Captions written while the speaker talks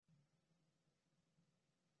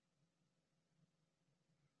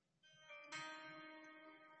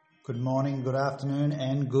Good morning, good afternoon,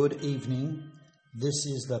 and good evening. This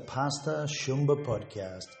is the Pastor Shumba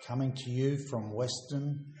podcast coming to you from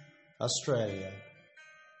Western Australia,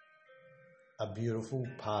 a beautiful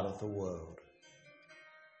part of the world.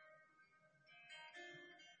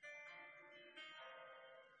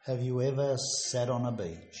 Have you ever sat on a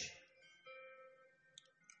beach,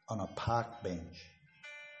 on a park bench,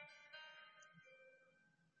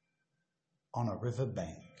 on a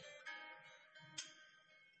riverbank,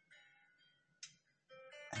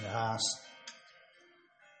 and asked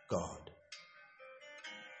God,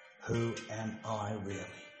 who am I really?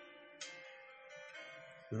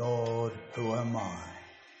 Lord, who am I?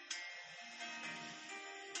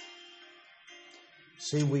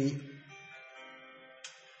 See, we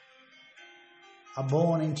are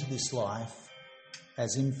born into this life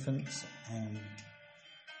as infants and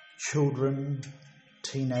children,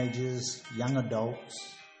 teenagers, young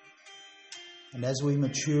adults, and as we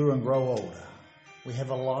mature and grow older, we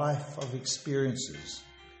have a life of experiences,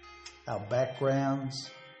 our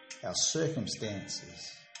backgrounds, our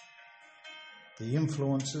circumstances, the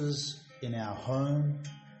influences in our home,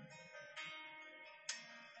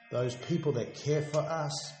 those people that care for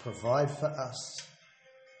us, provide for us.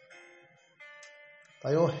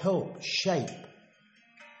 They all help shape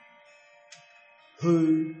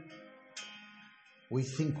who we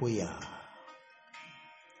think we are.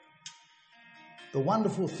 The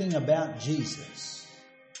wonderful thing about Jesus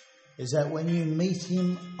is that when you meet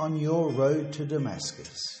him on your road to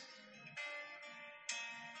Damascus,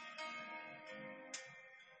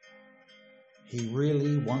 he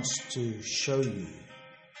really wants to show you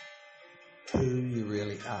who you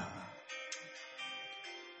really are.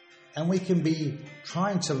 And we can be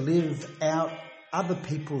trying to live out other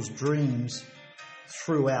people's dreams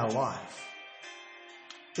through our life.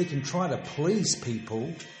 We can try to please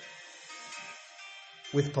people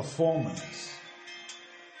with performance.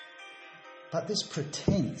 But this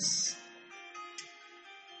pretense,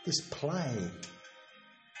 this play,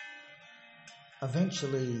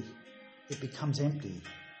 eventually it becomes empty.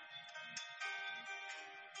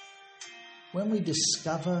 When we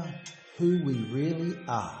discover who we really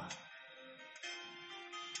are,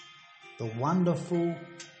 the wonderful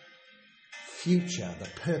future, the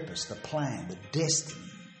purpose, the plan, the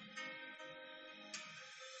destiny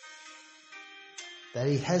that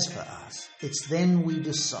he has for us, it's then we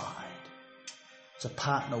decide to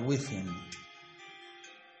partner with him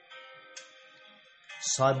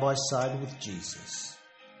side by side with Jesus,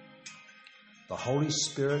 the Holy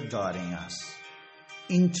Spirit guiding us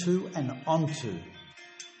into and onto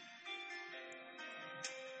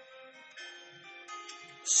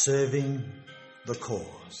serving the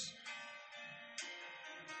cause.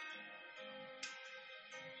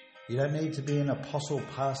 You don't need to be an apostle,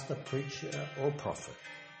 pastor, preacher, or prophet.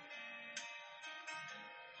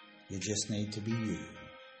 You just need to be you.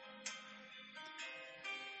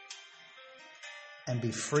 And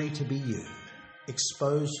be free to be you.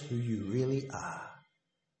 Expose who you really are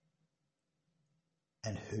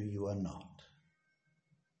and who you are not.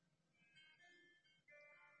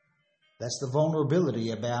 That's the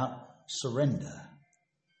vulnerability about surrender,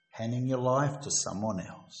 handing your life to someone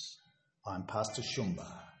else. I'm Pastor Shumba.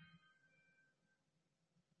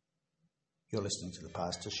 You're listening to the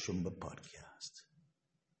Pastor Shumba podcast.